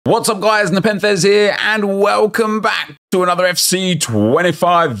What's up guys, NepentheZ here and welcome back to another FC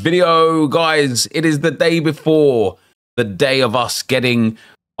 25 video. Guys, it is the day before the day of us getting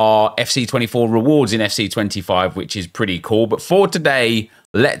our FC 24 rewards in FC 25, which is pretty cool. But for today,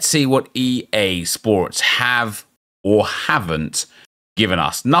 let's see what EA Sports have or haven't given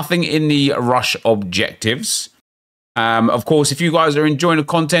us. Nothing in the rush objectives. Of course, if you guys are enjoying the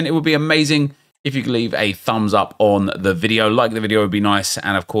content, it would be amazing if you could leave a thumbs up on the video. Like the video would be nice.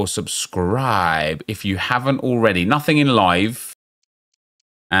 And of course, subscribe if you haven't already. Nothing in live.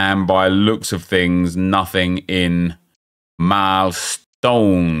 And by looks of things, nothing in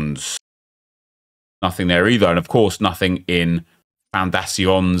milestones. Nothing there either. And of course, nothing in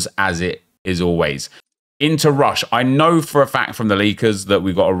foundations as it is always. Into rush. I know for a fact from the leakers that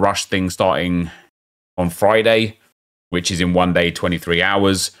we've got a rush thing starting on Friday, which is in 1 day, 23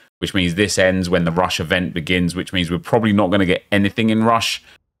 hours. Which means this ends when the rush event begins, which means we're probably not going to get anything in rush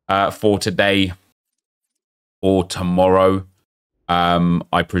for today or tomorrow,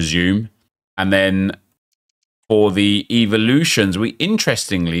 I presume. And then for the evolutions, we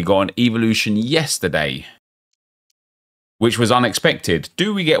interestingly got an evolution yesterday, which was unexpected.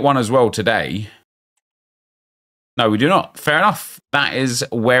 Do we get one as well today? No, we do not. Fair enough. That is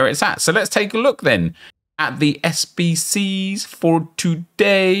where it's at. So let's take a look then. At the SBCs for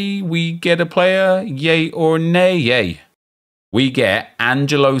today, we get a player, yay or nay? Yay. We get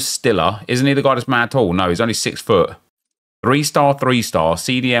Angelo Stiller. Isn't he the guy that's mad tall? No, he's only 6 foot. 3-star, 3-star,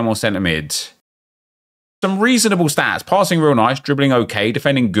 CDM or centre mid. Some reasonable stats. Passing real nice, dribbling okay,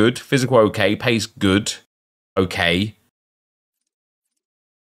 defending good, physical okay, pace good, okay.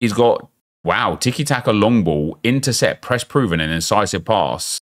 He's got, wow, tiki-taka long ball, intercept, press proven and incisive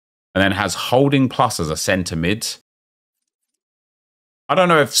pass. And then has holding plus as a centre mid. I don't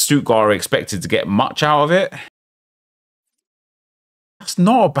know if Stuttgart are expected to get much out of it. That's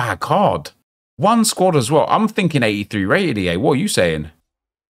not a bad card. One squad as well. I'm thinking 83 rated, EA. What are you saying?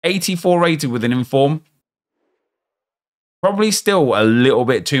 84 rated with an inform. Probably still a little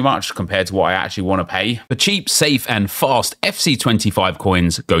bit too much compared to what I actually want to pay. For cheap, safe, and fast FC 25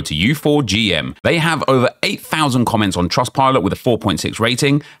 coins, go to U4GM. They have over 8,000 comments on Trustpilot with a 4.6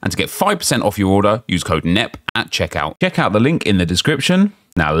 rating. And to get 5% off your order, use code NEP at checkout. Check out the link in the description.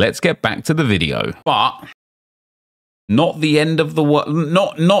 Now let's get back to the video. But not the end of the world.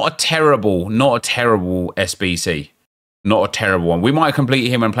 Not a terrible SBC. Not a terrible one. We might complete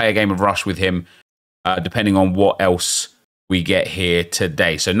him and play a game of Rush with him, depending on what else we get here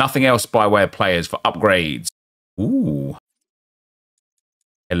today. So nothing else by way of players for upgrades. Ooh.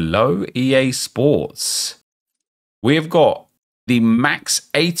 Hello, EA Sports. We have got the Max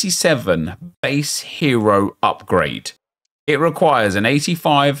 87 base hero upgrade. It requires an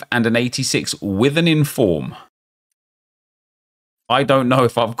 85 and an 86 with an inform. I don't know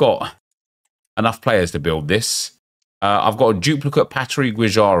if I've got enough players to build this. I've got a duplicate Patry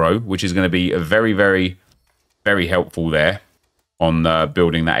Guijaro, which is going to be a very helpful there on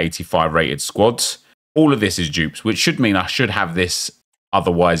building that 85 rated squads. All of this is dupes, which should mean I should have this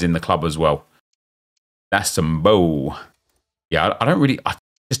otherwise in the club as well. That's some bow. Yeah,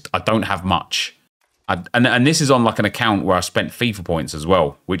 I don't have much. And this is on like an account where I spent FIFA points as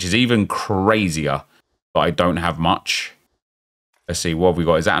well, which is even crazier that I don't have much. Let's see, what have we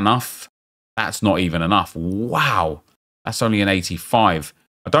got? Is that enough? That's not even enough. Wow. That's only an 85.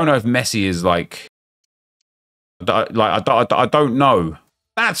 I don't know if Messi is like I don't know.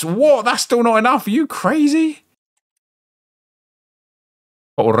 That's what? That's still not enough. Are you crazy?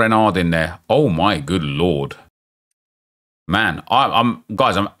 Got Renard in there. Oh my good lord. Man,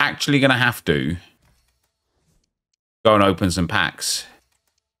 guys, I'm actually gonna have to go and open some packs.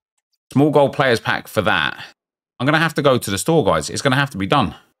 Small gold players pack for that. I'm gonna have to go to the store, guys. It's gonna have to be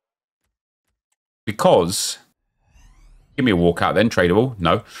done. Because give me a walkout then, tradable.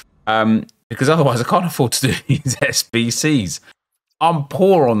 No. Because otherwise I can't afford to do these SBCs. I'm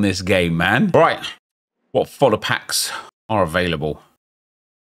poor on this game, man. Right. What fodder packs are available?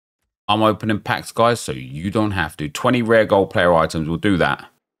 I'm opening packs, guys, so you don't have to. 20 rare gold player items. We'll do that.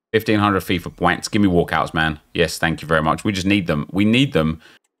 1,500 FIFA points. Give me walkouts, man. Yes, thank you very much. We just need them. We need them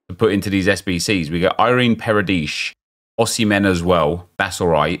to put into these SBCs. We got Irene Peradish, Osimhen as well. That's all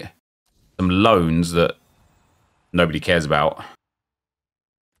right. Some loans that nobody cares about.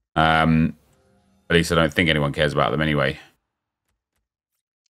 At least I don't think anyone cares about them anyway.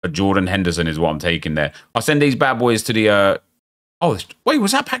 A Jordan Henderson is what I'm taking there. I'll send these bad boys to the... Oh, wait,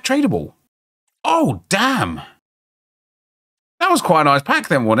 was that pack tradable? Oh, damn. That was quite a nice pack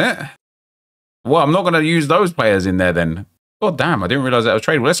then, wasn't it? Well, I'm not going to use those players in there then. God damn, I didn't realize that was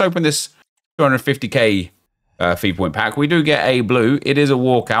tradable. Let's open this 250k fee point pack. We do get a blue. It is a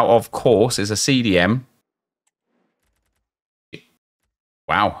walkout, of course. It's a CDM.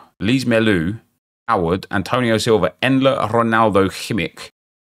 Wow. Lise Melu, Howard, Antonio Silva, Endler, Ronaldo, Kimmich.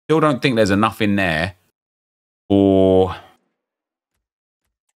 Still don't think there's enough in there for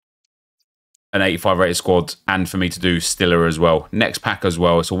an 85 rated squad and for me to do Stiller as well. Next pack as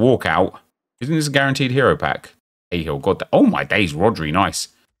well. It's a walkout. Isn't this a guaranteed hero pack? Cahill, God. Oh my days, Rodri, nice.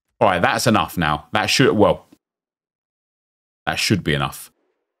 All right, that's enough now. That should be enough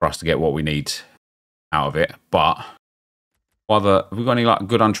for us to get what we need out of it. But have we got any like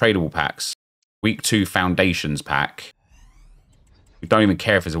good untradeable packs? Week 2 Foundations pack. We don't even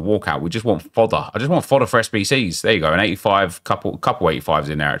care if it's a walkout. We just want fodder. I just want fodder for SBCs. There you go. An 85, couple 85s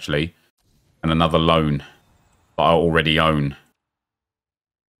in there actually. And another loan that I already own.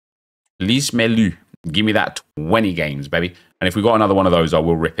 Lise Melu. Give me that 20 games, baby. And if we got another one of those, I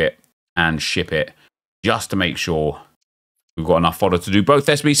will rip it and ship it just to make sure we've got enough fodder to do both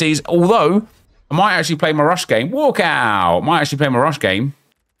SBCs. Although, I might actually play my rush game. Walkout! Might actually play my rush game.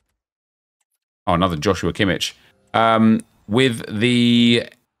 Oh, another Joshua Kimmich. With the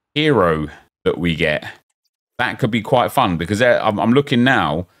hero that we get, that could be quite fun because I'm looking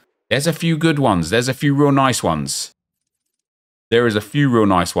now. There's a few good ones. There's a few real nice ones. There is a few real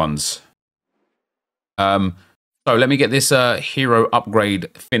nice ones. So let me get this hero upgrade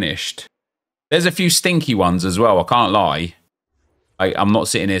finished. There's a few stinky ones as well. I can't lie. I'm not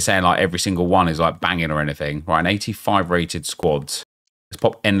sitting here saying like every single one is like banging or anything. Right, an 85 rated squad. Let's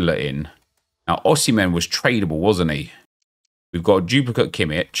pop Endler in. Now, Osimhen was tradable, wasn't he? We've got duplicate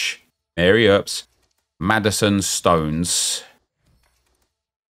Kimmich. There he is. Madison, Stones.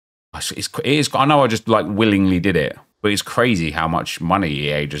 I know I just like willingly did it, but it's crazy how much money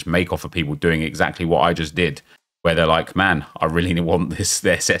EA just make off of people doing exactly what I just did. Where they're like, man, I really want this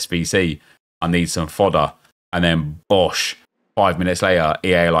SBC. I need some fodder. And then, bosh, 5 minutes later,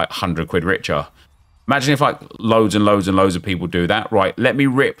 EA like 100 quid richer. Imagine if like loads and loads and loads of people do that. Right, let me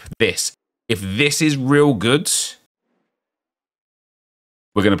rip this. If this is real good,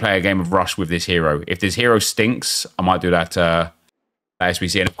 we're going to play a game of Rush with this hero. If this hero stinks, I might do that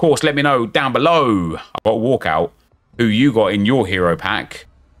SBC. And of course, let me know down below. I've got a walkout. Who you got in your hero pack?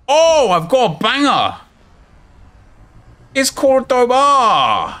 Oh, I've got a banger. It's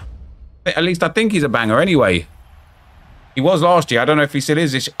Cordoba. At least I think he's a banger anyway. He was last year. I don't know if he still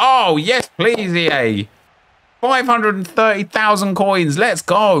is this. Oh, yes, please, EA. 530,000 coins. Let's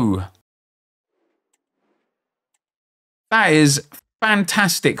go. That is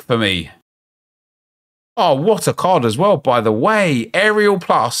fantastic for me. Oh, what a card as well, by the way. Aerial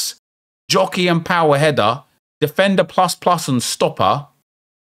plus, jockey and power header, defender plus plus and stopper.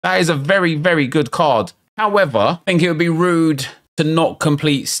 That is a very, very good card. However, I think it would be rude to not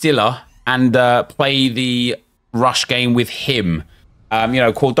complete Stiller and play the rush game with him. You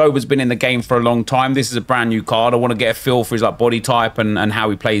know, Cordoba's been in the game for a long time. This is a brand new card. I want to get a feel for his like body type and how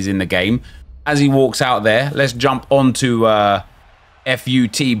he plays in the game. As he walks out there, let's jump onto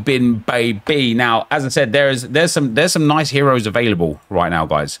FUT Bin Baby. Now, as I said, there's some nice heroes available right now,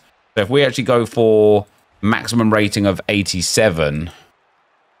 guys. So if we actually go for maximum rating of 87,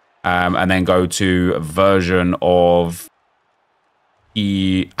 and then go to a version of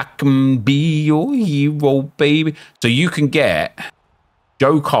I can be your hero, baby. So you can get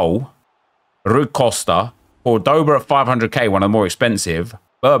Joe Cole, Rui Costa, Cordoba at 500k, one of the more expensive,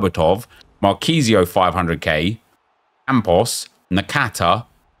 Berbatov, Marquisio 500k, Campos, Nakata,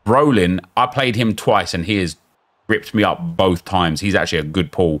 Brolin. I played him twice and he has ripped me up both times. He's actually a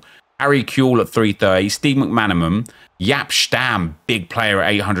good pull. Harry Kuehl at 330, Steve McManaman, Yap Stam, big player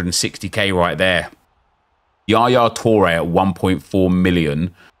at 860k right there. Yaya Toure at 1.4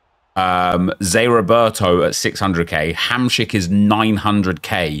 million. Zé Roberto at 600k. Hamsik is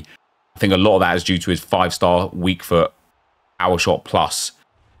 900k. I think a lot of that is due to his 5-star weak foot power shot plus.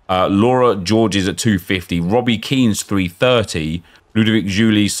 Laura Georges at 250. Robbie Keane's 330. Ludovic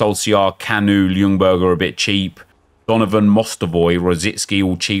Julie, Solskjaer, Kanu, Ljungberger a bit cheap. Donovan Mostovoy, Rosicki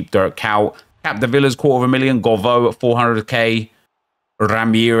all cheap. Dirk Kuyt, Capdevilla's 250,000. Govo at 400k.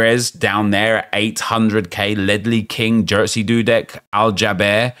 Ramirez down there at 800k. Ledley King, Jersey Dudek, Al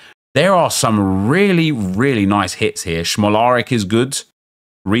Jaber. There are some really, really nice hits here. Smolaric is good.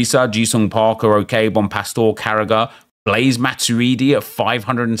 Risa, Jisung Parker, okay. Bonpastor, Carragher. Blaise Matuidi at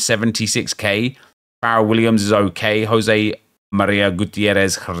 576k. Farrell Williams is okay. Jose Maria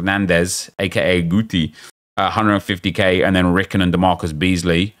Gutierrez Hernandez, aka Guti, 150k. And then Ricken and DeMarcus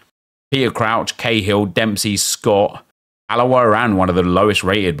Beasley. Peter Crouch, Cahill, Dempsey, Scott. Alawaran, one of the lowest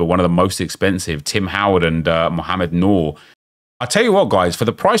rated, but one of the most expensive. Tim Howard and Mohamed Noor. I tell you what, guys, for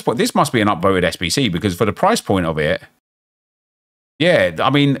the price point, this must be an upvoted SBC because for the price point of it, yeah,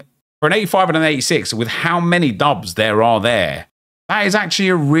 I mean, for an 85 and an 86, with how many dubs there are there, that is actually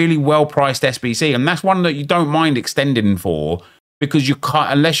a really well-priced SBC. And that's one that you don't mind extending for because you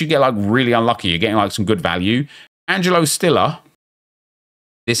can't, unless you get like really unlucky, you're getting like some good value. Angelo Stiller,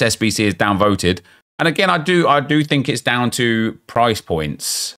 this SBC is downvoted. And again, I do think it's down to price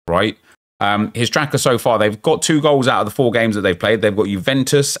points, right? His tracker so far, they've got 2 goals out of the 4 games that they've played. They've got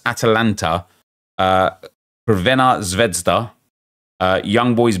Juventus, Atalanta, Crvena Zvezda,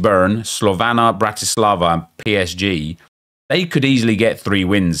 Young Boys Bern, Slovana, Bratislava, and PSG. They could easily get 3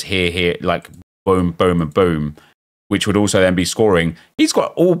 wins here, like boom, boom, and boom, which would also then be scoring. He's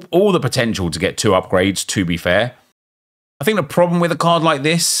got all the potential to get 2 upgrades, to be fair. I think the problem with a card like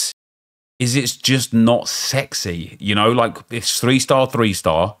this is it's just not sexy. You know, like it's 3-star,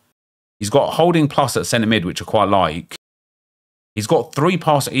 3-star. He's got holding plus at centre mid, which I quite like. He's got 3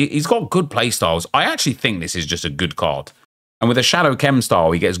 pass. He's got good play styles. I actually think this is just a good card. And with a Shadow Chem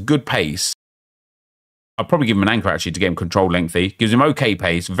style, he gets good pace. I'd probably give him an anchor actually to get him control lengthy. Gives him okay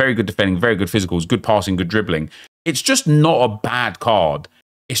pace, very good defending, very good physicals, good passing, good dribbling. It's just not a bad card.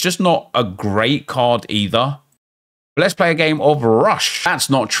 It's just not a great card either. But let's play a game of Rush. That's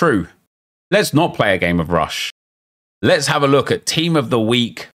not true. Let's not play a game of Rush. Let's have a look at Team of the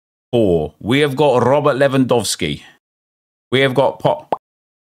Week 4. We have got Robert Lewandowski. We have got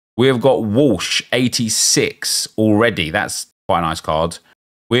Walsh 86 already. That's quite a nice card.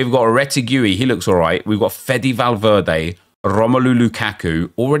 We've got Retigui. He looks all right. We've got Fede Valverde, Romelu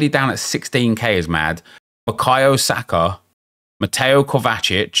Lukaku, already down at 16k is mad. Bukayo Saka, Mateo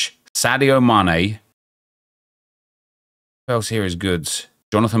Kovacic, Sadio Mane. Who else here is good?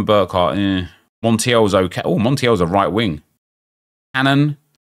 Jonathan Burkhart. Montiel's okay. Oh, Montiel's a right wing. Cannon,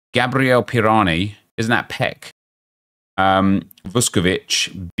 Gabriel Pirani. Isn't that Peck?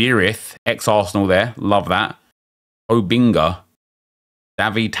 Vuskovic, Birith, ex-Arsenal there. Love that. Obinga,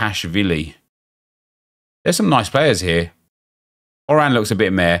 David Tashvili. There's some nice players here. Oran looks a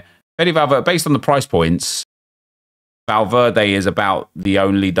bit meh. Fede Valverde, based on the price points, Valverde is about the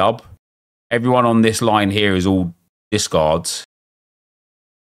only dub. Everyone on this line here is all discards.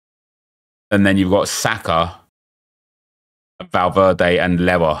 And then you've got Saka, Valverde, and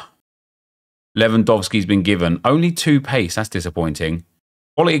Lewa. Lewandowski's been given only 2 pace. That's disappointing.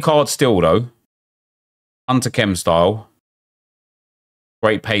 Quality card still, though. Hunter Chem style.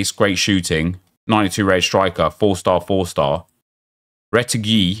 Great pace, great shooting. 92 rated striker. 4-star, 4-star.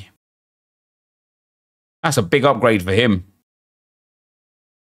 Retegui. That's a big upgrade for him.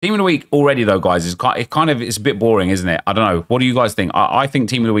 Team of the Week already, though, guys, it's a bit boring, isn't it? I don't know. What do you guys think? I think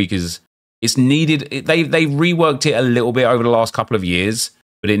Team of the Week it's needed. They've reworked it a little bit over the last couple of years.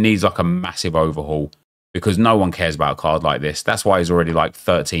 But it needs like a massive overhaul because no one cares about a card like this. That's why he's already like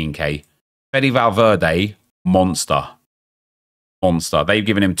 13k. Fede Valverde, monster. Monster. They've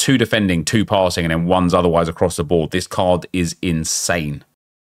given him 2 defending, 2 passing, and then 1's otherwise across the board. This card is insane.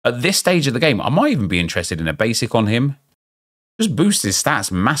 At this stage of the game, I might even be interested in a basic on him. Just boost his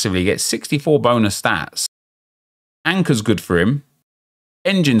stats massively. He gets 64 bonus stats. Anchor's good for him.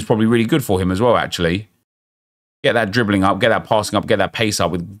 Engine's probably really good for him as well, actually. Get that dribbling up, get that passing up, get that pace up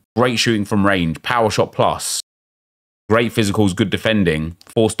with great shooting from range, power shot plus, great physicals, good defending,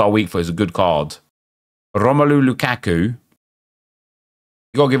 4-star weak foot is a good card. Romelu Lukaku, you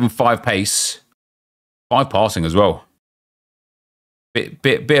got to give him 5 pace, 5 passing as well.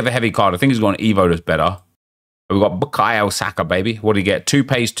 Bit of a heavy card. I think he's got an Evo that's better. We've got Bukayo Saka, baby. What do you get? 2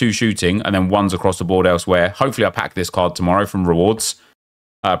 pace, 2 shooting, and then 1's across the board elsewhere. Hopefully I pack this card tomorrow from rewards.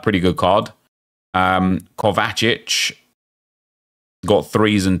 Pretty good card. Kovacic got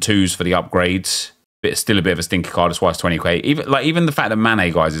 3s and 2s for the upgrades. Still a bit of a stinky card. That's why it's 20k. Even the fact that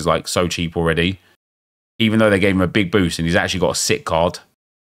Mane, guys, is like so cheap already. Even though they gave him a big boost and he's actually got a sick card.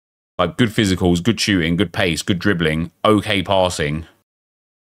 Like good physicals, good shooting, good pace, good dribbling, okay passing.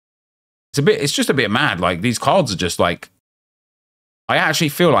 It's just a bit mad. Like these cards are just like, I actually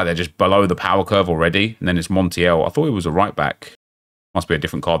feel like they're just below the power curve already. And then it's Montiel. I thought he was a right back. Must be a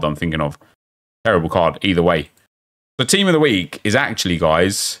different card that I'm thinking of. Terrible card, either way. The Team of the Week is actually,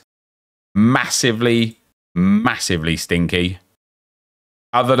 guys, massively, massively stinky.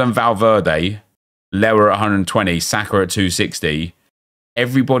 Other than Valverde, Lewa at 120, Saka at 260,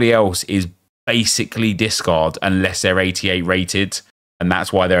 everybody else is basically discard unless they're 88 rated, and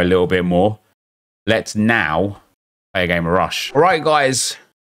that's why they're a little bit more. Let's now play a game of Rush. All right, guys.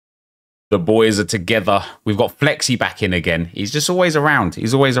 The boys are together. We've got Flexi back in again. He's just always around.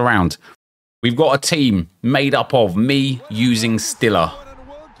 He's always around. We've got a team made up of me using Stiller.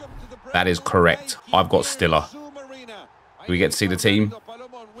 That is correct. I've got Stiller. Do we get to see the team?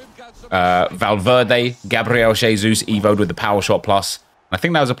 Valverde, Gabriel Jesus, evoed with the power shot plus. I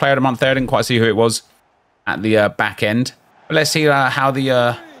think that was a player of the month there. I didn't quite see who it was at the back end. But let's see how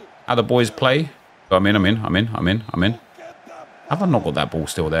the boys play. Oh, I'm in. Have I not got that ball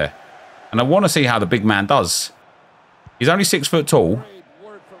still there? And I want to see how the big man does. He's only 6 foot tall.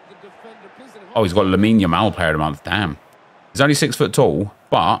 Oh, he's got Lamine Yamal player of the month. Damn. He's only 6 foot tall,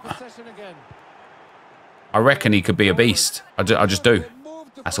 but I reckon he could be a beast. I just do.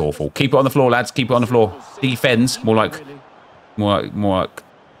 That's awful. Keep it on the floor, lads. Keep it on the floor. Defends. More like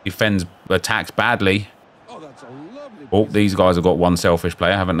defends, attacks badly. Oh, these guys have got one selfish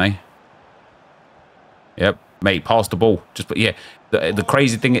player, haven't they? Yep. Mate, pass the ball. Yeah. The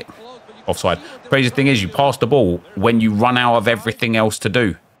crazy thing... Offside. Crazy thing is you pass the ball when you run out of everything else to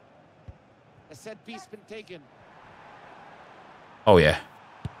do. Oh, yeah.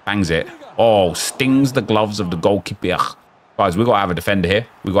 Bangs it. Oh, stings the gloves of the goalkeeper. Guys, we've got to have a defender here.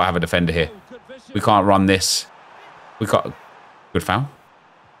 We've got to have a defender here. We can't run this. We can't... Good foul.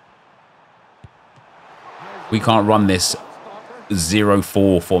 We can't run this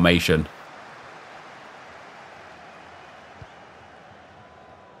 0-4 formation.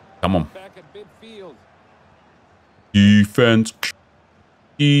 Come on. Defense.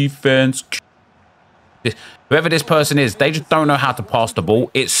 Defense. Whoever this person is, they just don't know how to pass the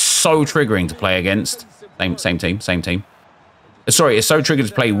ball. It's so triggering to play against. Same team. Sorry, it's so triggering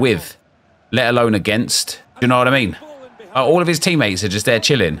to play with, let alone against. Do you know what I mean? All of his teammates are just there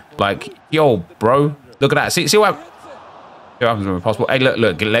chilling. Like, yo, bro, look at that. See what happens when we pass the ball. Hey,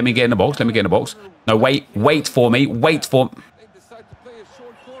 look, let me get in the box. No, wait for me.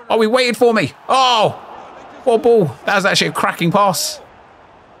 Oh, he waited for me. Oh, what ball. That was actually a cracking pass.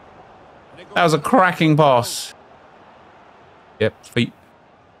 That was a cracking pass. Yep, feet.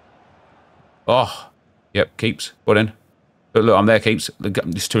 Oh, yep, keeps. Put in. Look, I'm there, keeps.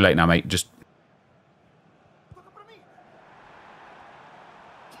 It's too late now, mate. Just.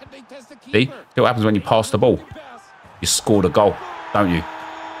 See what happens when you pass the ball? You scored a goal, don't you?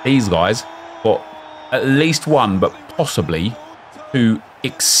 These guys got at least one, but possibly two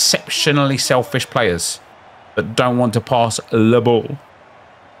exceptionally selfish players that don't want to pass the ball.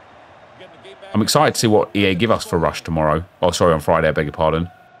 I'm excited to see what EA give us for Rush tomorrow. Oh, sorry, on Friday, I beg your pardon.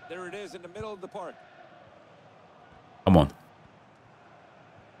 There it is in the middle of the park. Come on.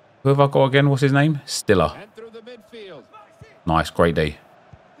 Who have I got again? What's his name? Stiller. Nice, great D.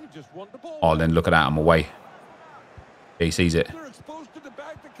 Oh, then look at that, I'm away. Yeah, he sees it.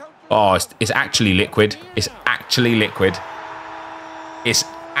 Oh, it's actually liquid. It's actually liquid. It's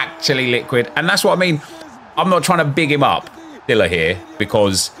actually liquid. And that's what I mean. I'm not trying to big him up, Stiller here,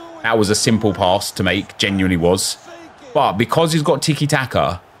 because that was a simple pass to make, genuinely was. But because he's got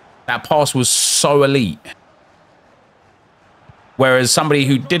tiki-taka, that pass was so elite. Whereas somebody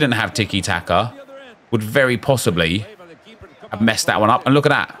who didn't have tiki-taka would very possibly have messed that one up. And look at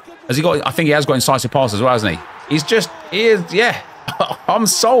that. Has he got? I think he has got incisive pass as well, hasn't he? Yeah. I'm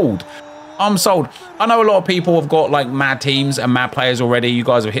sold. I know a lot of people have got like mad teams and mad players already. You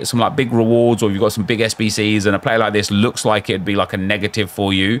guys have hit some like big rewards, or you've got some big SBCs, and a player like this looks like it'd be like a negative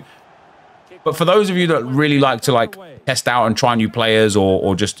for you. But for those of you that really like to like test out and try new players,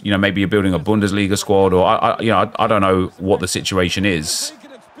 or just, you know, maybe you're building a Bundesliga squad, or I don't know what the situation is.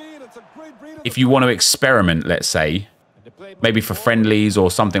 If you want to experiment, let's say, maybe for friendlies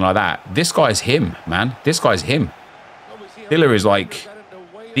or something like that, this guy's him, man. This guy's him. Stiller is like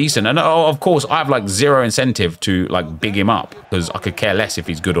decent, and of course I have like zero incentive to like big him up, because I could care less if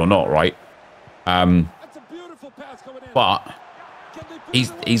he's good or not, right? But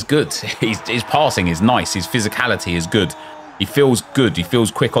he's good. His passing is nice. His physicality is good. He feels good. He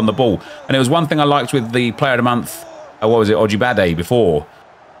feels quick on the ball. And it was one thing I liked with the player of the month. What was it, Ojibade before?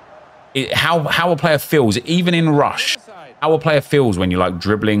 How a player feels, even in Rush. How a player feels when you're like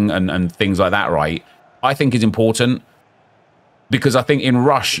dribbling and things like that, right? I think is important. Because I think in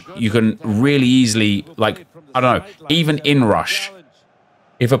Rush, you can really easily, like, I don't know, even in Rush,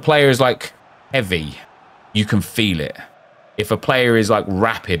 if a player is, like, heavy, you can feel it. If a player is, like,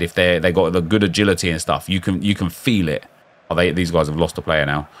 rapid, if they got the good agility and stuff, you can feel it. Oh, these guys have lost a player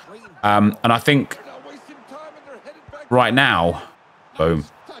now. And I think right now, boom,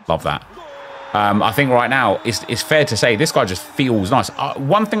 love that. I think right now, it's fair to say this guy just feels nice.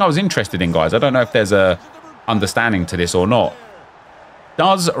 One thing I was interested in, guys, I don't know if there's a understanding to this or not.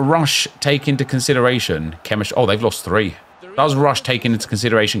 Does Rush take into consideration chemistry? Oh, they've lost 3. Does Rush take into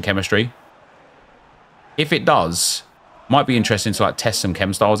consideration chemistry? If it does, might be interesting to like test some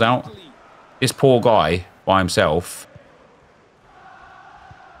chem styles out. This poor guy by himself.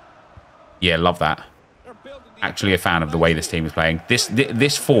 Yeah, love that. actually a fan of the way this team is playing.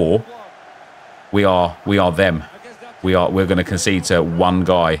 This four, we are them. We're going to concede to one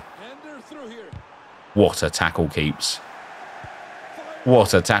guy. What a tackle keeps.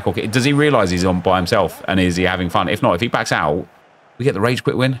 What a tackle. Does he realise he's on by himself? And is he having fun? If not, if he backs out, we get the rage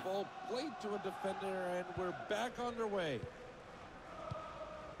quit win.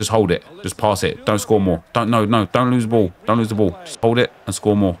 Just hold it. Just pass it. Don't score more. Don't lose the ball. Don't lose the ball. Just hold it and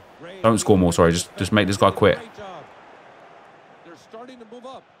score more. Don't score more. Sorry. Just make this guy quit. They're starting to move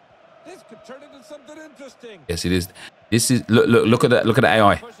up. This could turn into something interesting. Yes, it is. This is look at that. Look at the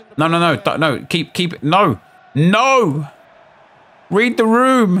AI. No. Keep it. No. Read the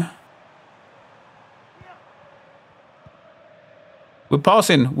room. We're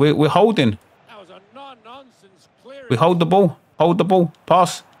passing. We're holding. We hold the ball. Hold the ball.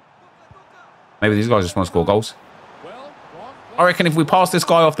 Pass. Maybe these guys just want to score goals. I reckon if we pass this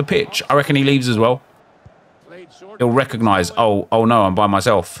guy off the pitch, I reckon he leaves as well. He'll recognise, oh no, I'm by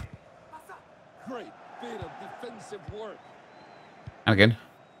myself. And again.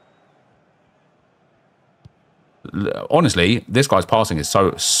 Honestly, this guy's passing is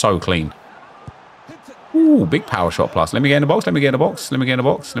so clean. Ooh, big power shot plus. Let me get in the box. Let me get in the box. Let me get in the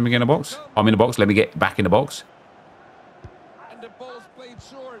box. Let me get in the box. I'm in the box. Let me get back in the box.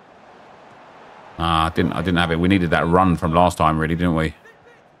 I didn't have it. We needed that run from last time, really, didn't we?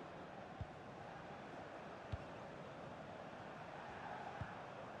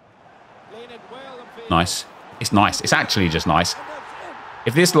 Nice. It's nice. It's actually just nice.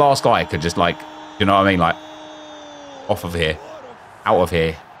 If this last guy could just, like, you know what I mean? Like, off of here, out of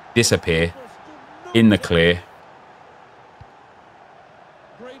here, disappear, in the clear.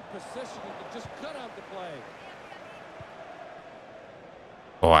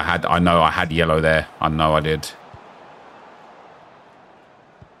 Oh, I know I had yellow there. I know I did.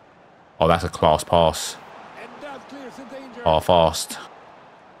 Oh, that's a class pass. Oh, fast.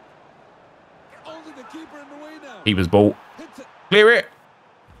 Keeper's ball. Clear it.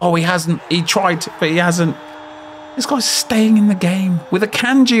 Oh, he hasn't. He tried, but he hasn't. This guy's staying in the game with a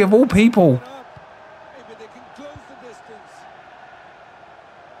kanji of all people.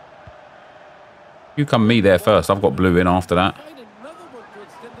 You come me there first. I've got blue in after that.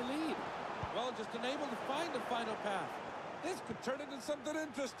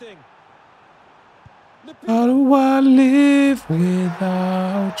 How do I live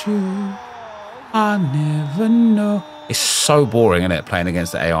without you? I never know. It's so boring, isn't it, playing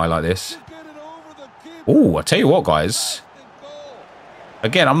against the AI like this? Oh, I tell you what, guys.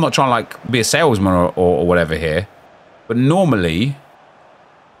 Again, I'm not trying to like be a salesman or whatever here, but normally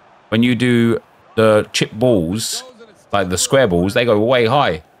when you do the chip balls, like the square balls, they go way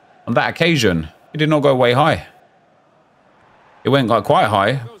high. On that occasion, it did not go way high. It went like quite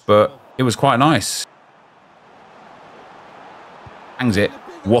high, but it was quite nice. Hangs it.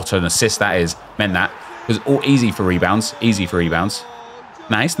 What an assist that is. Meant that. It was all easy for rebounds. Easy for rebounds.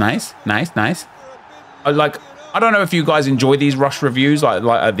 Nice. I don't know if you guys enjoy these rush reviews, like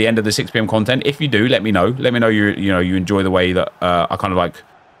at the end of the 6 p.m. content. If you do, let me know. Let me know you enjoy the way that I kind of like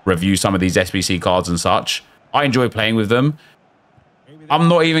review some of these SBC cards and such. I enjoy playing with them. I'm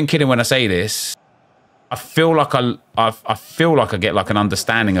not even kidding when I say this. I feel like I get like an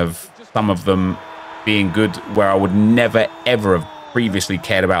understanding of some of them being good where I would never ever have previously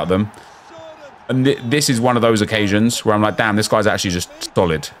cared about them. And this is one of those occasions where I'm like, damn, this guy's actually just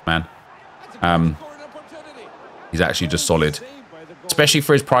solid, man. He's actually just solid, especially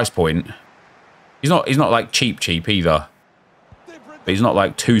for his price point. He's not like cheap either, but he's not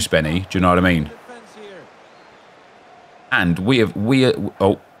like too spenny. Do you know what I mean? And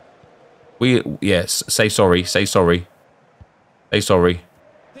yes, say sorry.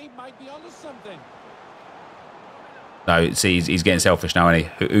 No, see, he's getting selfish now, isn't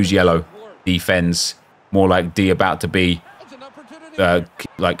he? Who's yellow? Defends. More like D about to be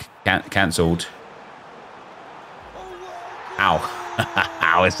like cancelled. How?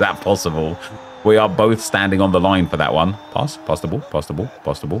 How is that possible? We are both standing on the line for that one. Pass the ball.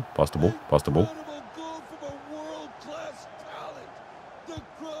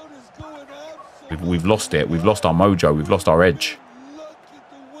 We've lost it. We've lost our mojo. We've lost our edge.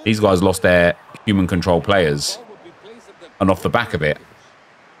 These guys lost their human control players. And off the back of it,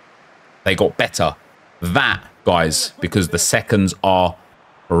 they got better. That, guys, because the seconds are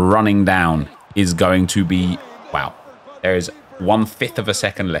running down, is going to be... Wow. There is 1/5 of a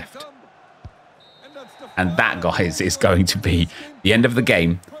second left. And that, guys, is going to be the end of the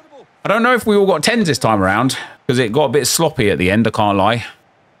game. I don't know if we all got 10s this time around, because it got a bit sloppy at the end, I can't lie.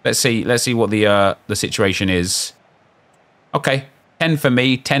 Let's see what the situation is. Okay, 10 for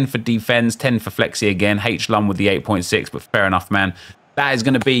me, 10 for defense, 10 for Flexi again. H. Lum with the 8.6, but fair enough, man. That is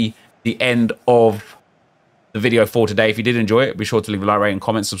going to be the end of the video for today. If you did enjoy it, be sure to leave a like, rate, and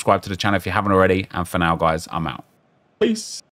comment. Subscribe to the channel if you haven't already. And for now, guys, I'm out. Peace.